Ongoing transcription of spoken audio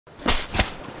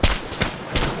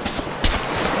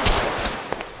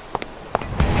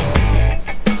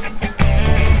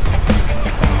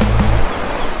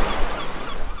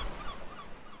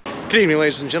Good evening,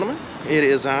 ladies and gentlemen. It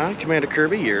is I, Kommander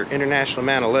Kirby, your international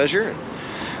man of leisure.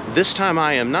 This time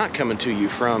I am not coming to you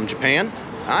from Japan.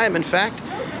 I am, in fact,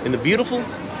 in the beautiful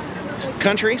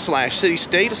country /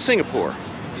 city-state of Singapore.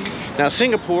 Now,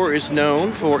 Singapore is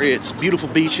known for its beautiful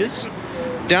beaches,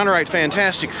 downright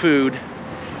fantastic food,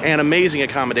 and amazing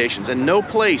accommodations. And no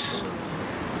place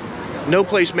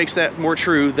makes that more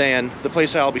true than the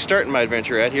place I'll be starting my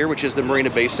adventure at here, which is the Marina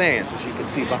Bay Sands, as you can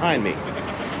see behind me.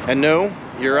 And no,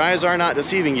 your eyes are not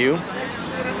deceiving you.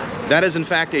 That is in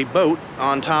fact a boat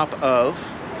on top of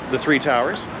the 3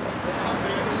 towers.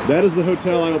 That is the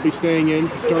hotel I will be staying in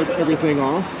to start everything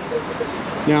off.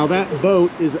 Now that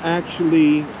boat is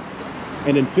actually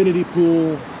an infinity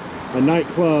pool, a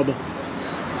nightclub,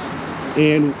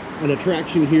 and an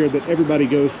attraction here that everybody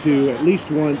goes to at least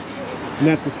once, and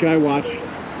that's the Skywatch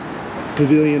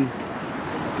Pavilion.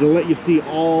 It'll let you see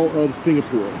all of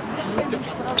Singapore.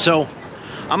 So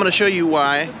I'm going to show you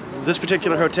why this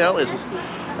particular hotel is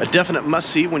a definite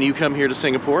must-see when you come here to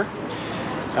Singapore.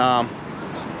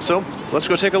 So let's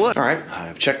go take a look. All right,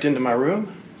 I've checked into my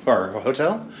room, or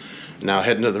hotel. Now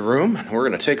heading to the room, and we're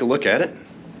going to take a look at it.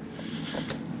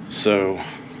 So,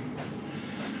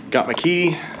 got my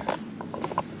key,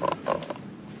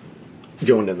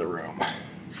 going in the room.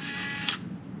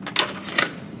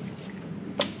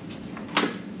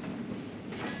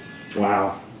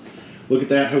 Wow, look at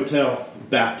that hotel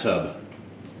bathtub.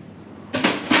 That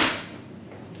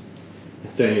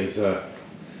thing is a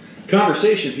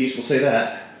conversation piece, we'll say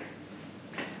that.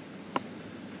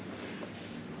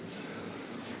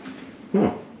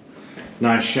 Oh,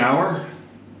 nice shower.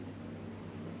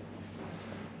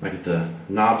 Like the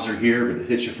knobs are here, but it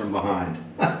hits you from behind.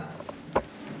 And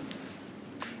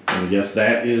I guess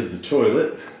that is the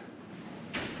toilet.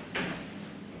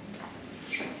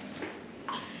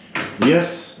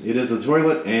 Yes, it is the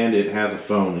toilet, and it has a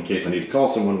phone in case I need to call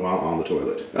someone while on the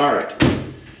toilet. All right,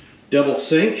 double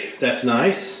sink, that's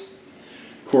nice.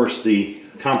 Of course, the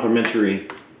complimentary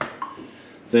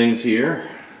things here.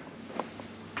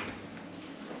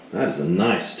 That is a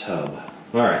nice tub.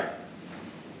 All right,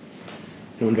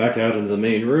 coming back out into the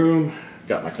main room.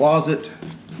 Got my closet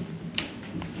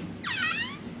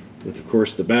with, of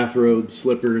course, the bathrobe,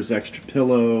 slippers, extra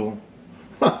pillow.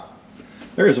 Huh.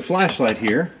 There is a flashlight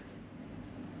here.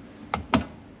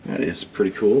 That is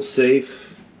pretty cool.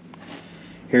 Safe,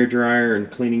 hair dryer,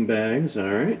 and cleaning bags. All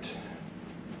right.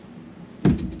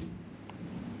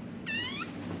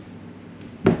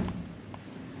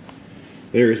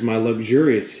 There's my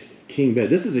luxurious king bed.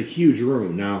 This is a huge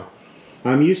room. Now,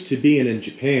 I'm used to being in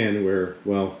Japan where,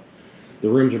 well, the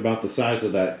rooms are about the size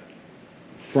of that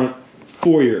front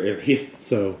foyer area.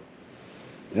 So,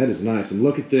 that is nice. And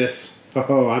look at this.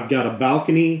 Oh, I've got a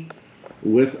balcony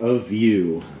with a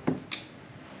view.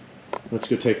 Let's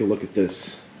go take a look at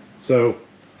this. So,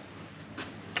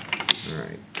 all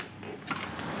right.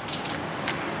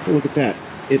 Look at that.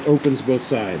 It opens both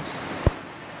sides.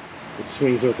 It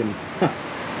swings open.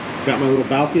 Got my little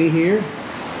balcony here.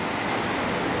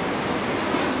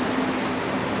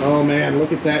 Oh man,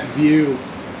 look at that view.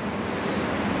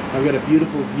 I've got a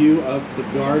beautiful view of the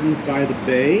Gardens by the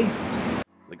Bay.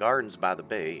 The Gardens by the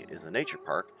Bay is a nature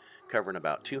park covering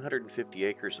about 250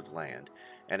 acres of land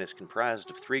and is comprised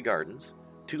of 3 gardens,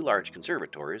 2 large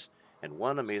conservatories, and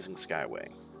 1 amazing skyway.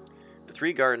 The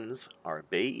 3 gardens are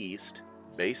Bay East,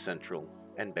 Bay Central,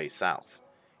 and Bay South,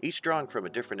 each drawing from a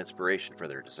different inspiration for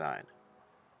their design.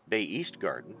 Bay East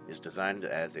Garden is designed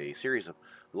as a series of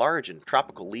large and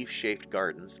tropical leaf-shaped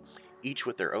gardens, each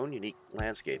with their own unique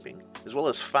landscaping, as well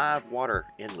as 5 water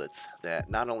inlets that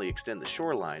not only extend the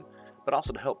shoreline, but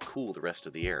also to help cool the rest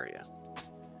of the area.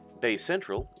 Bay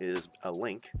Central is a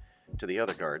link to the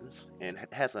other gardens and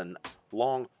has a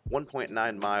long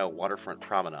 1.9-mile waterfront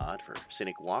promenade for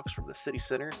scenic walks from the city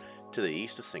center to the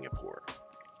east of Singapore.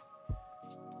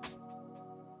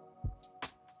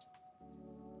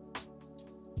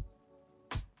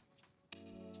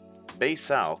 Bay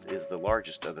South is the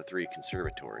largest of the 3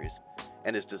 conservatories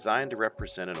and is designed to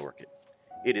represent an orchid.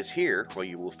 It is here where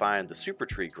you will find the Super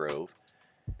Tree Grove,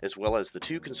 as well as the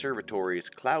 2 conservatories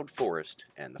Cloud Forest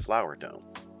and the Flower Dome.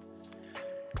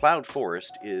 Cloud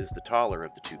Forest is the taller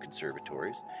of the 2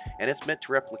 conservatories, and it's meant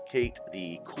to replicate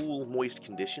the cool, moist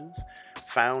conditions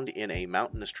found in a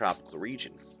mountainous tropical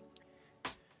region.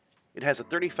 It has a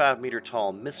 35-meter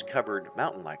tall mist-covered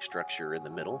mountain-like structure in the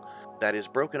middle that is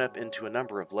broken up into a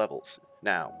number of levels.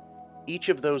 Now, each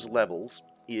of those levels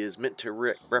is meant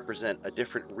to represent a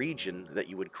different region that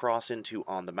you would cross into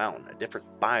on the mountain, a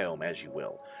different biome, as you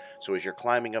will. So as you're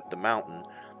climbing up the mountain,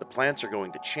 the plants are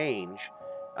going to change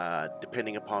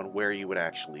depending upon where you would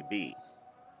actually be.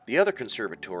 The other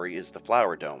conservatory is the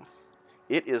Flower Dome.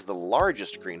 It is the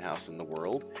largest greenhouse in the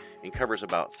world and covers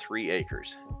about 3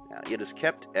 acres. Now, it is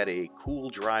kept at a cool,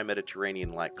 dry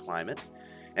Mediterranean-like climate,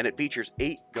 and it features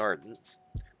 8 gardens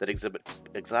that exhibit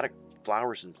exotic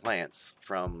flowers and plants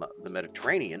from the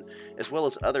Mediterranean, as well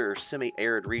as other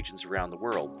semi-arid regions around the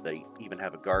world. They even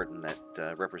have a garden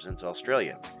that represents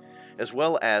Australia, as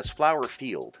well as Flower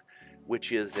Field,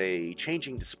 which is a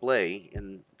changing display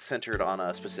centered on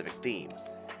a specific theme.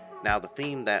 Now, the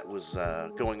theme that was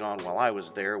going on while I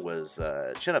was there was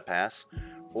Chinapas,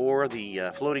 or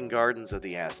the floating gardens of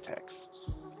the Aztecs.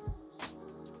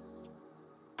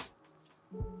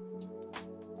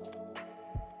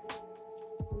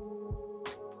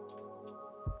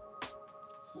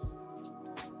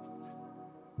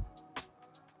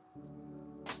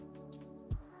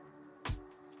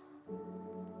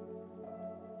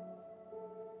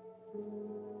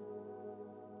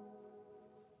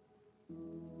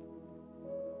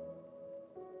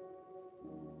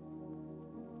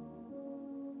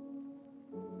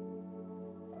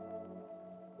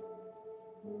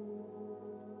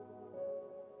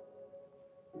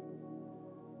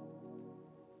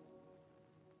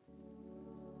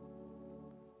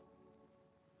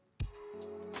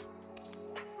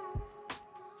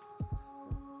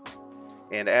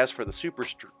 And as for the super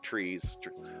trees,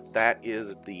 that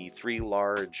is the 3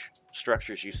 large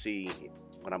structures you see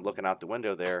when I'm looking out the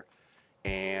window there.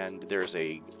 And there's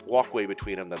a walkway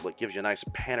between them that gives you a nice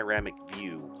panoramic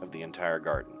view of the entire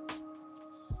garden.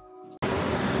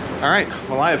 All right,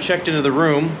 well, I have checked into the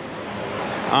room.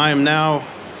 I am now,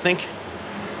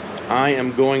 I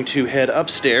am going to head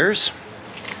upstairs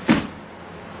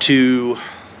to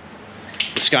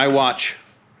the Skywatch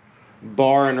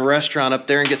bar and restaurant up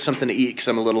there and get something to eat because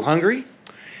I'm a little hungry.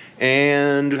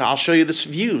 And I'll show you this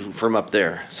view from up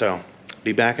there. So,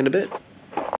 be back in a bit.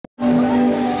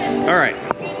 All right.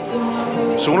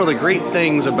 So one of the great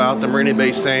things about the Marina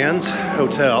Bay Sands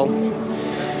Hotel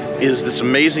is this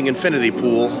amazing infinity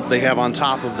pool they have on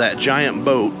top of that giant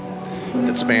boat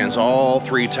that spans all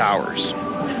 3 towers.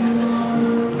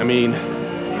 I mean,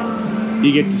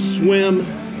 You get to swim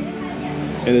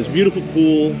in this beautiful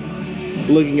pool,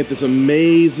 looking at this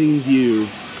amazing view.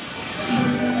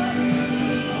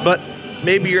 but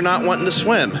maybe you're not wanting to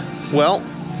swim. Well,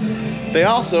 they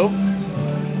also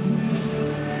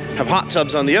have hot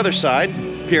tubs on the other side,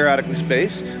 periodically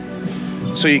spaced,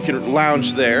 so you can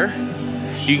lounge there.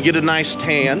 You can get a nice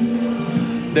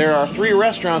tan. There are 3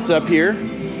 restaurants up here,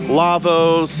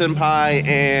 Lavo, Senpai,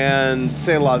 and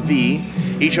C'est La Vie,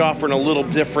 each offering a little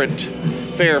different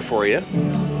fare for you.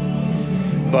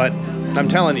 But I'm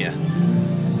telling you,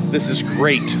 this is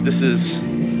great.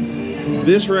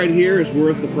 This right here is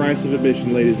worth the price of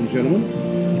admission, ladies and gentlemen.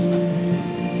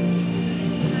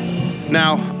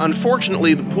 Now,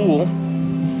 unfortunately, the pool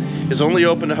is only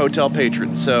open to hotel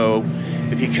patrons, so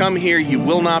if you come here, you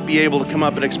will not be able to come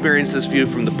up and experience this view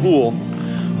from the pool.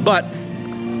 But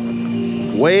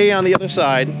way on the other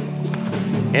side,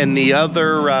 in the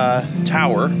other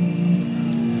tower,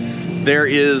 there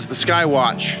is the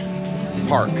Skywatch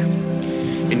Park.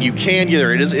 And you can get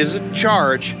there. It is a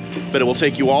charge, but it will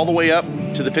take you all the way up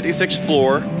to the 56th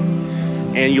floor,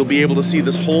 and you'll be able to see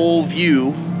this whole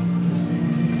view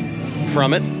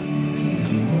from it.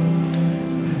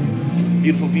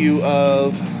 Beautiful view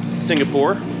of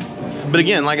Singapore. But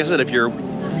again, like I said, if you're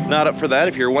not up for that,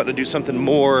 if you're wanting to do something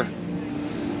more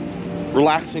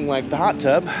relaxing like the hot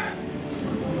tub,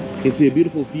 You can see a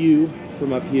beautiful view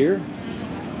from up here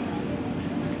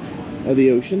of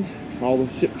the ocean, all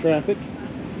the ship traffic,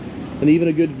 and even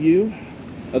a good view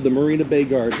of the Marina Bay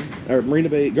Garden, or Marina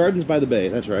Bay Gardens by the Bay.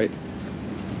 That's right.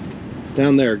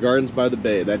 Down there, Gardens by the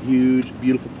Bay, that huge,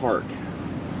 beautiful park.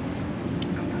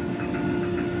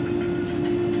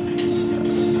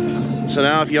 so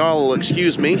now if y'all will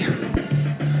excuse me,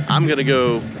 I'm gonna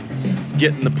go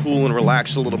get in the pool and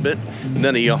relax a little bit.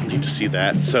 None of y'all need to see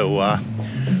that, so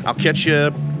I'll catch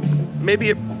you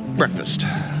maybe at breakfast.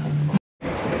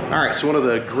 All right, so one of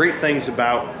the great things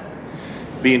about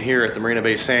being here at the Marina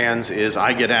Bay Sands is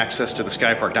I get access to the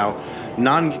Sky Park. Now,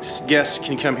 non-guests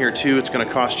can come here too. It's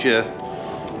gonna cost you,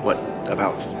 what,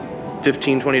 about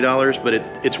 $15, $20, but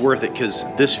it's worth it because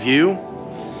this view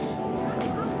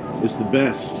It's the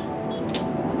best.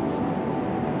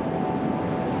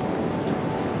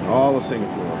 all of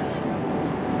Singapore,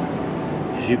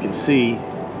 as you can see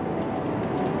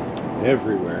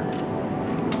Everywhere.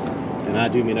 And I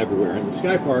do mean everywhere. And the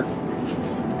Sky Park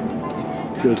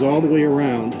goes all the way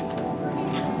around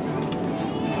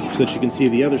so that you can see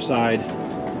the other side,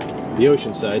 the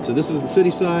ocean side. So this is the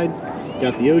city side,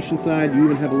 got the ocean side. You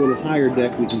even have a little higher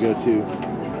deck we can go to.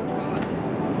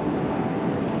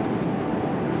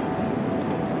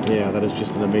 Yeah, that is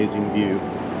just an amazing view.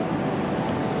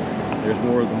 There's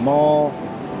more of the mall.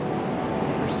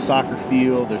 There's a soccer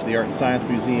field. There's the Art and Science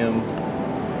Museum.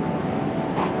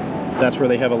 That's where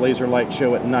they have a laser light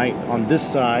show at night on this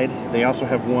side. They also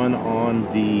have one on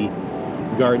the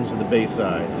Gardens of the Bay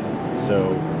side.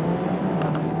 So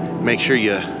make sure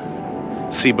you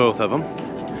see both of them.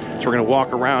 So we're going to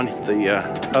walk around the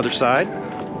other side.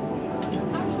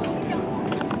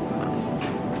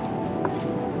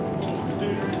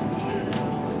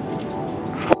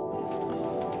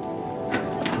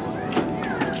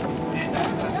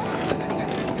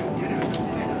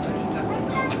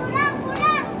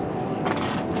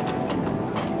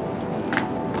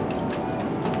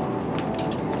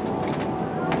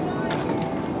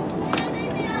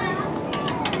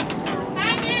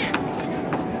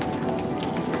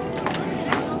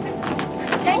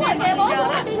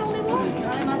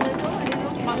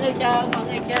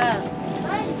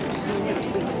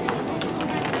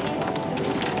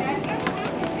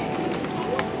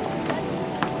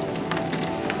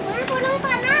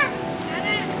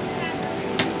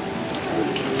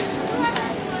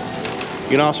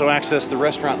 You can also access the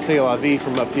restaurant C'est La Vie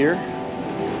from up here.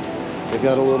 They've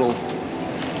got a little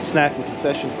snack and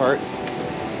concession part.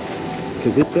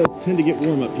 Because it does tend to get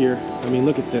warm up here. I mean,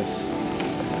 look at this.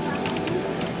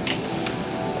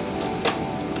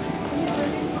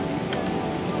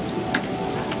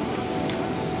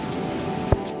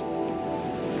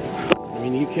 I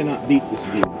mean, you cannot beat this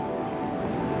view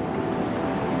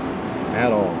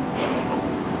at all.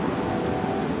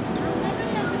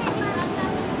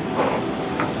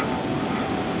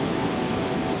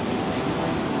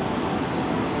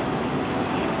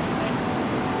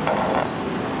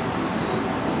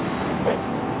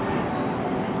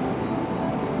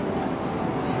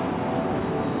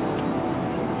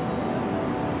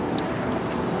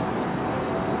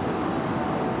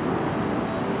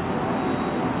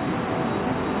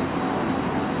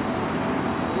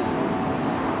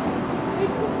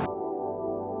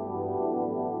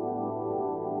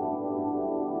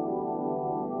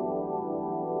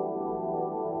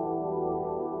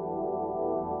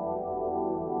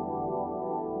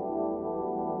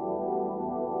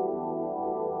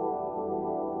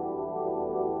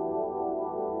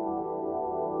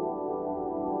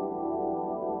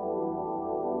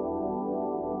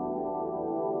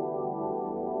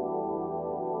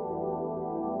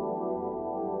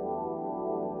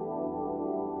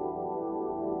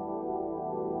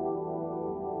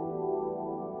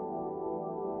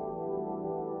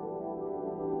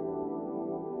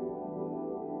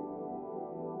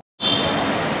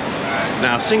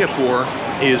 Now, Singapore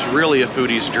is really a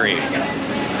foodie's dream.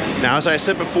 Now, as I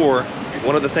said before,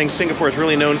 one of the things Singapore is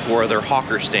really known for are their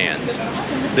hawker stands.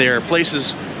 They're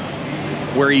places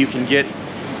where you can get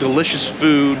delicious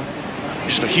food,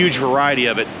 just a huge variety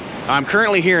of it. I'm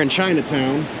currently here in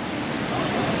Chinatown.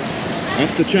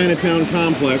 That's the Chinatown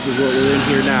complex is what we're in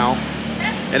here now.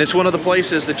 And it's one of the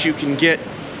places that you can get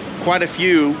quite a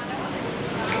few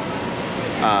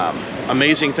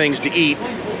amazing things to eat.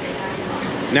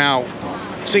 Now,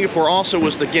 Singapore also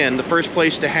was, again, the first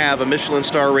place to have a Michelin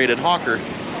star rated hawker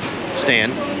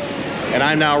stand, and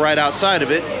I'm now right outside of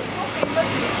it.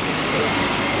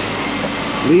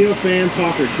 Leo Fan's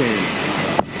Hawker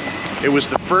Chain. It was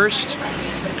the first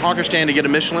hawker stand to get a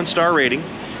Michelin star rating.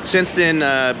 Since then,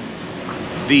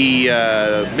 the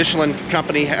Michelin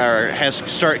company has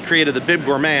created the Bib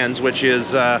Gourmands, which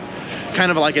is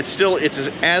kind of like it's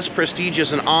as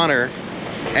prestigious an honor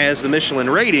as the Michelin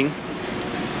rating.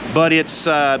 But it's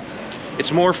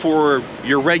more for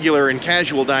your regular and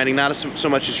casual dining, not so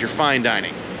much as your fine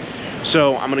dining.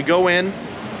 So I'm gonna go in,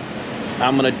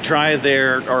 I'm gonna try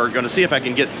gonna see if I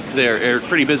can get there. They're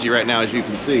pretty busy right now, as you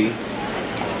can see.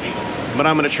 But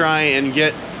I'm gonna try and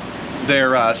get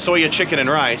their soya chicken and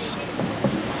rice.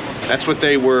 That's what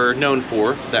they were known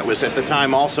for. That was at the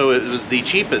time also, it was the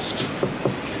cheapest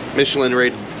Michelin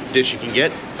rated dish you can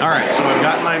get. All right, so I've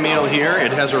got my meal here.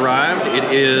 It has arrived. It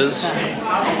is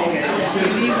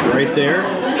right there.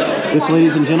 This,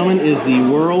 ladies and gentlemen, is the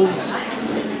world's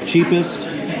cheapest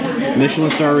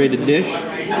Michelin star rated dish.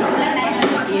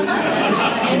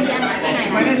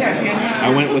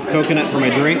 I went with coconut for my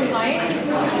drink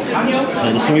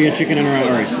and the soya chicken and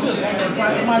rice.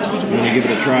 I'm gonna give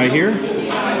it a try here.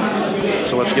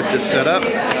 So let's get this set up.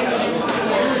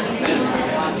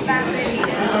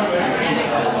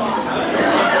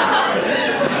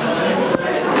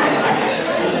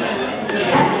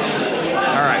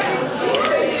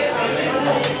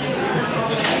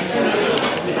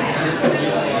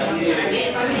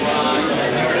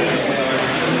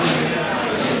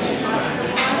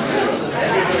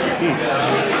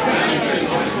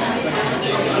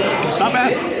 Not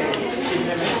bad.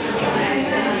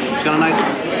 It's got a nice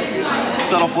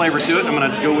subtle flavor to it. I'm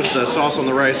going to go with the sauce on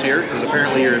the rice here, because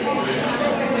apparently you're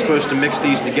supposed to mix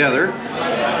these together.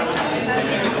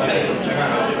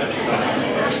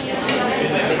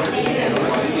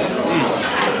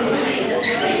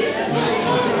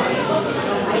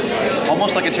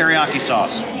 Almost like a teriyaki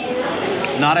sauce.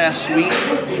 Not as sweet.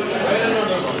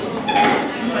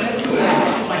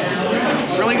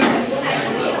 Really good.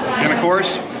 And of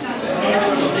course,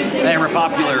 the ever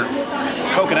popular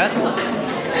coconut.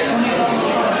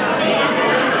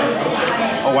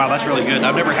 Oh wow, that's really good.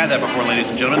 I've never had that before, ladies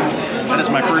and gentlemen. That is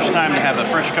my first time to have a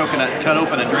fresh coconut cut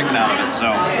open and drinking out of it,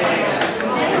 so.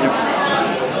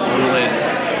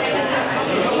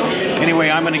 Anyway,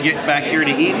 I'm gonna get back here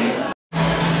to eat.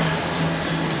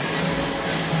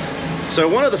 So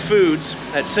one of the foods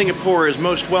that Singapore is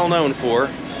most well known for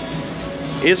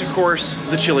is, of course,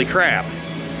 the chili crab.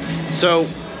 So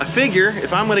I figure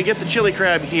if I'm gonna get the chili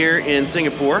crab here in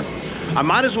Singapore, I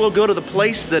might as well go to the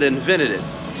place that invented it.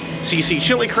 So you see,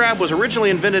 chili crab was originally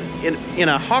invented in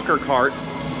a hawker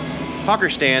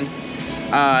stand,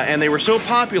 and they were so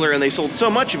popular and they sold so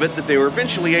much of it that they were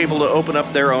eventually able to open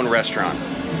up their own restaurant.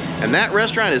 And that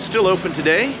restaurant is still open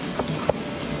today.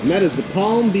 And that is the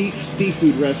Palm Beach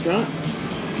Seafood Restaurant,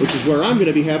 which is where I'm going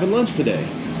to be having lunch today.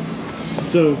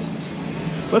 So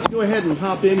let's go ahead and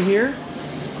hop in here,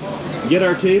 get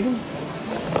our table,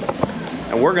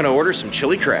 and we're going to order some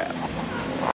chili crab.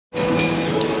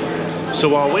 So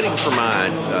while waiting for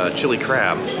my chili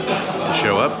crab to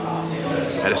show up,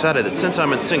 I decided that since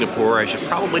I'm in Singapore, I should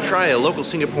probably try a local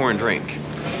Singaporean drink.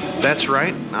 That's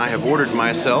right, I have ordered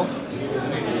myself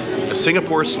a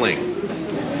Singapore Sling.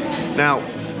 Now,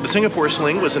 the Singapore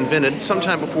Sling was invented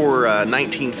sometime before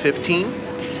 1915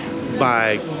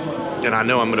 by, and I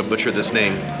know I'm going to butcher this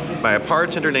name, by a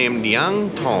bartender named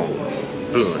Yang Tong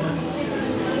Boon.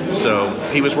 So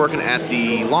he was working at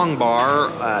the Long Bar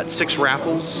at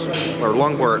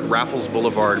Long Bar at Raffles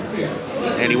Boulevard,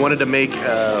 and he wanted to make,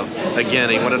 again,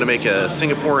 he wanted to make a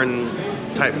Singaporean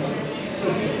type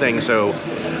thing. So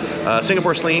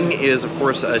Singapore Sling is, of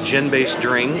course, a gin-based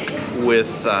drink with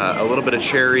a little bit of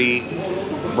cherry,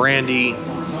 brandy,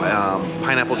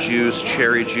 pineapple juice,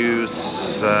 cherry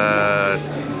juice,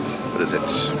 what is it?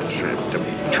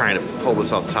 I'm trying to pull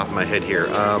this off the top of my head here.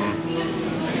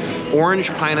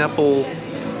 Orange, pineapple,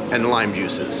 and lime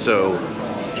juices. So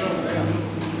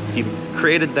he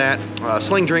created that.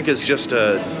 Sling drink is just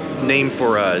a name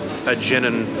for a gin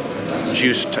and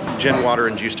juice, gin, water,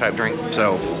 and juice type drink.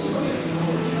 So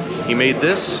he made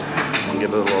this. I'll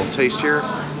give it a little taste here.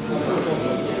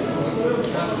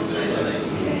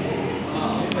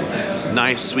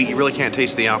 Nice, sweet. You really can't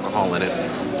taste the alcohol in it.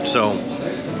 So,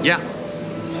 yeah,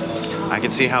 I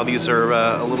can see how these are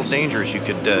a little dangerous. You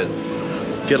could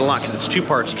get a lot because it's 2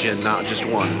 parts gin, not just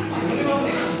 1.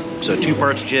 So 2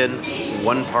 parts gin,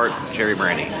 1 part cherry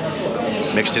brandy,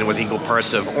 mixed in with equal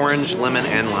parts of orange, lemon,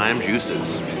 and lime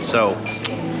juices. So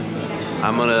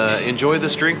I'm gonna enjoy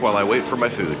this drink while I wait for my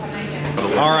food.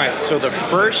 All right, so the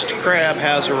first crab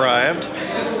has arrived.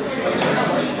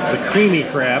 The creamy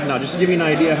crab. Now, just to give you an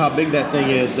idea how big that thing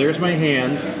is, there's my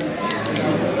hand.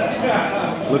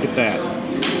 Look at that.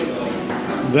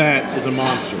 That is a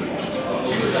monster.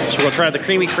 So we'll try the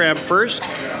creamy crab first,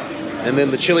 and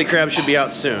then the chili crab should be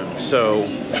out soon. So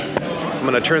I'm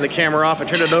gonna turn the camera off and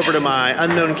turn it over to my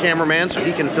unknown cameraman so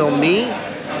he can film me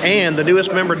and the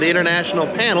newest member of the international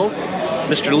panel,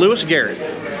 Mr. Lewis Garrett.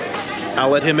 I'll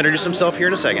let him introduce himself here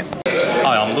in a second.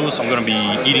 Hi, I'm Lewis. I'm going to be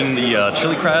eating the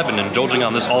chili crab and indulging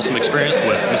on this awesome experience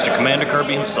with Mr. Kommander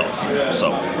Kirby himself.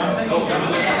 So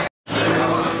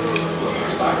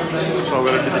I'm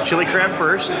going to do the chili crab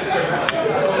first.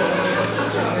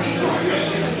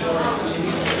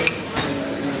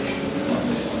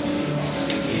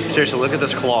 Seriously, look at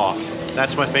this claw.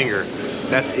 That's my finger.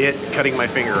 That's it, cutting my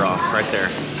finger off right there.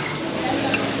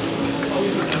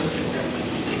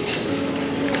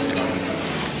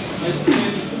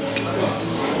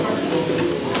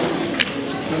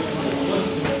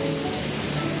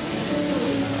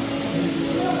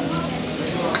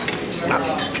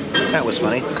 That was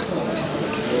funny. All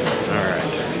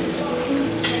right.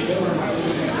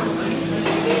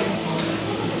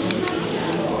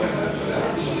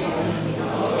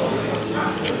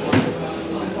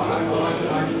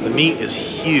 The meat is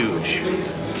huge.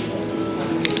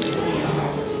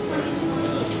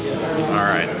 All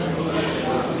right.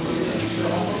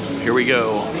 Here we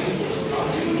go.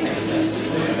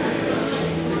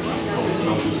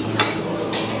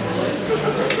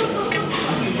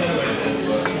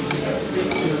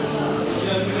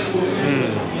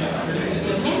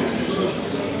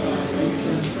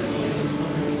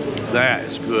 That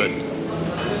is good.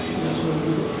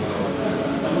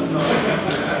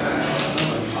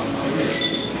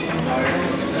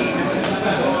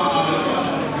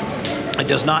 It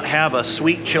does not have a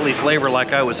sweet chili flavor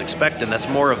like I was expecting. That's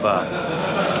more of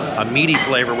a meaty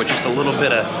flavor with just a little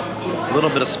bit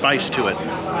of spice to it.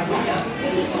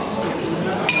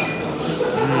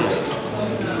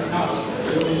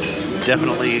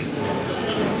 Definitely,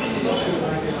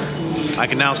 I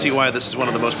can now see why this is one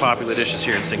of the most popular dishes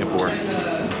here in Singapore.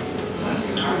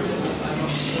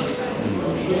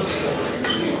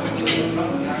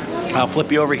 I'll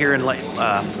flip you over here and let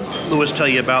Lewis tell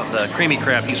you about the creamy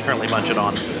crab he's currently munching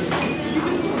on.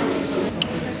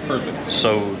 Perfect.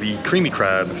 So the creamy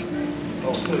crab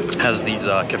has these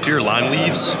kaffir lime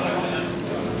leaves.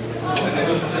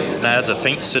 That adds a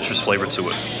faint citrus flavor to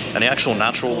it. And the actual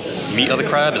natural meat of the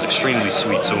crab is extremely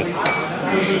sweet too.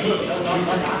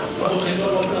 But go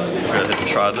ahead and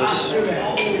try this.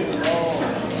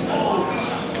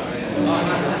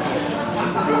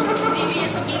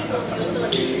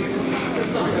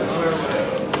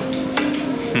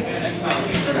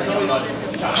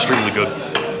 Extremely good.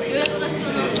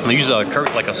 And they use a curry,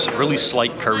 like a really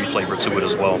slight curry flavor to it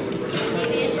as well.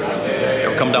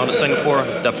 Ever come down to Singapore,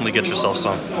 definitely get yourself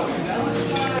some.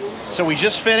 So we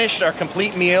just finished our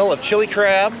complete meal of chili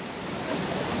crab,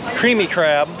 creamy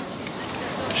crab,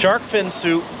 shark fin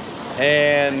soup,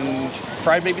 and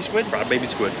fried baby squid? Fried baby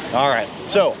squid. All right,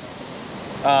 so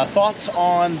thoughts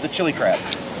on the chili crab?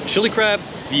 Chili crab,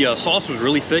 the sauce was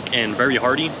really thick and very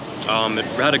hearty. It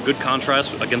had a good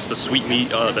contrast against the sweet meat,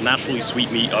 the naturally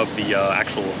sweet meat of the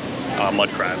actual mud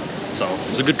crab. So it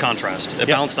was a good contrast. It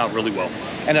balanced out really well.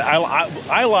 And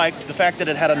I liked the fact that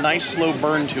it had a nice slow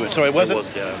burn to it. So it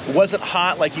wasn't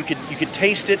hot, like you could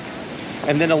taste it,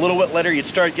 and then a little bit later you'd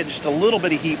start getting just a little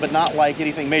bit of heat, but not like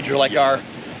anything major, like our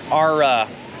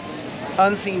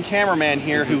unseen cameraman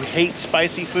here who hates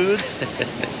spicy foods.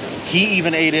 He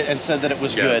even ate it and said that it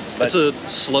was good. But it's a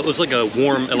slow. It was like a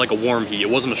warm heat. It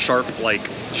wasn't a sharp heat.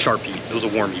 It was a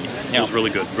warm heat. It was really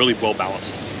good, really well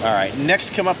balanced. All right,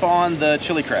 next come up on the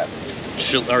chili crab.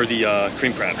 Or the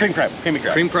cream crab. Creamy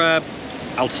crab. Cream crab,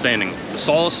 outstanding. The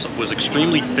sauce was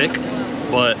extremely thick,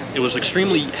 but it was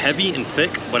extremely heavy and thick,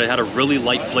 but it had a really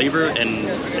light flavor and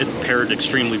it paired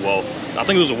extremely well. I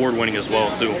think it was award-winning as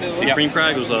well too. The cream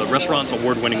crab was a restaurant's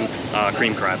award-winning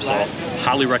cream crab, so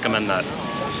highly recommend that.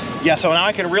 Yeah, so now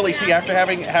I can really see after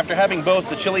having both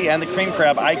the chili and the cream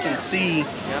crab, I can see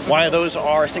why those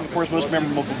are Singapore's most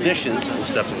memorable dishes.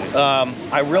 Most definitely.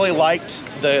 I really liked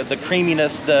the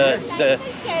creaminess.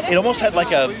 It almost had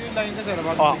like a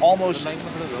almost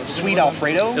sweet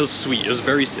Alfredo. It was sweet. It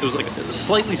was like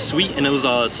slightly sweet, and it was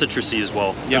citrusy as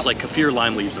well. There's like kaffir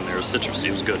lime leaves in there. It was citrusy.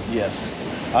 It was good. Yes.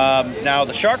 Now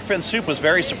the shark fin soup was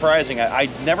very surprising.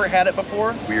 I'd never had it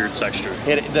before. Weird texture.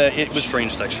 It was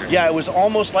strange texture. Yeah, it was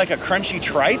almost like a crunchy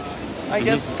tripe, I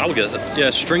guess. I would get it. Yeah,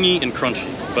 stringy and crunchy,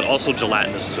 but also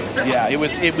gelatinous too. Yeah, it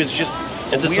was just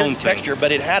it's its own texture,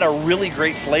 but it had a really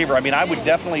great flavor. I mean, I would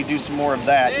definitely do some more of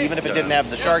that, even if it didn't have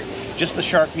the shark, just the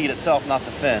shark meat itself, not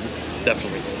the fin.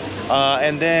 Definitely.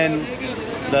 And then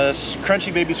the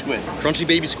crunchy baby squid. Crunchy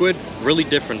baby squid, really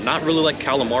different. Not really like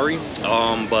calamari,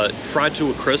 but fried to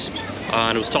a crisp,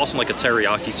 and it was tossed in like a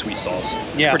teriyaki sweet sauce.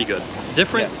 It's pretty good.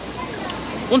 Different.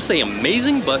 I wouldn't say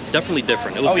amazing, but definitely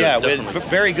different. It was good,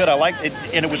 very good. I liked it,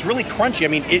 and it was really crunchy. I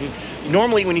mean,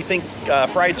 normally when you think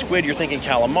fried squid, you're thinking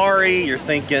calamari, you're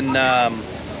thinking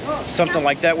something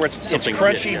like that, where it's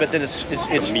crunchy, but then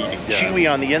it's meat,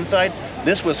 chewy on the inside.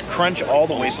 This was crunch all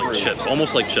the way through. Like chips,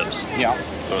 almost like chips. Yeah.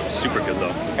 Super good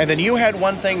though. And then you had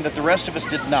one thing that the rest of us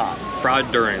did not. Fried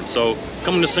durian. So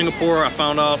coming to Singapore, I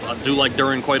found out I do like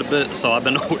durian quite a bit, so I've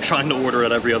been trying to order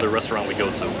at every other restaurant we go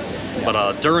to. Yeah.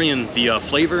 But durian, the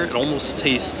flavor, it almost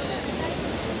tastes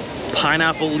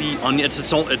pineapple-y, onion. It's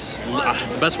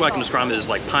the best way I can describe it is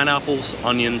like pineapples,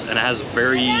 onions, and it has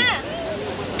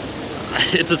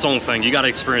it's its own thing. You got to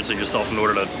experience it yourself in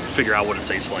order to figure out what it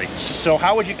tastes like. So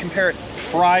how would you compare it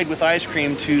fried with ice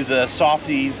cream to the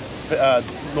softy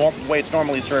way it's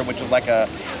normally served, which is like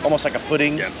almost like a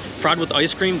pudding? Yeah. Fried with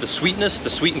ice cream, the sweet and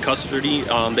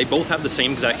custardy, they both have the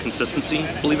same exact consistency,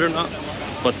 believe it or not.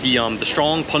 But the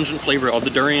strong, pungent flavor of the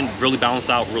durian really balanced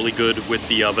out really good with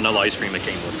the vanilla ice cream it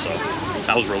came with. So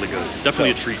that was really good.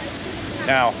 Definitely a treat.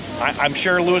 Now, I'm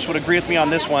sure Lewis would agree with me on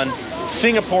this one.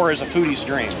 Singapore is a foodie's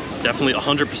dream. Definitely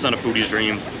 100% a foodie's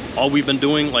dream. All we've been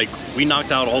doing, like, we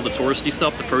knocked out all the touristy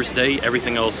stuff the first day.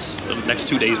 Everything else, the next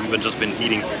 2 days, we've just been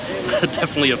eating.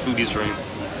 Definitely a foodie's dream.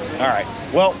 All right.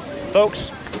 Well,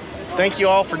 folks, thank you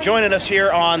all for joining us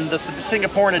here on the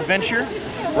Singaporean adventure.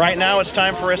 Right now, it's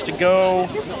time for us to go.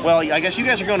 Well, I guess you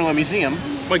guys are going to a museum.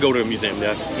 Might go to a museum,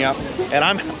 yeah. Yeah.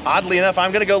 And oddly enough,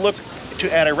 I'm gonna go look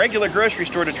at a regular grocery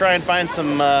store to try and find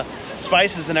some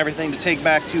spices and everything to take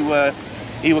back to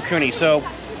Iwakuni. So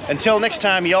until next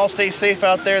time, y'all stay safe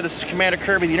out there. This is Commander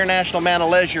Kirby, the International Man of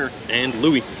Leisure. And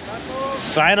Louis.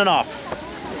 Signing off.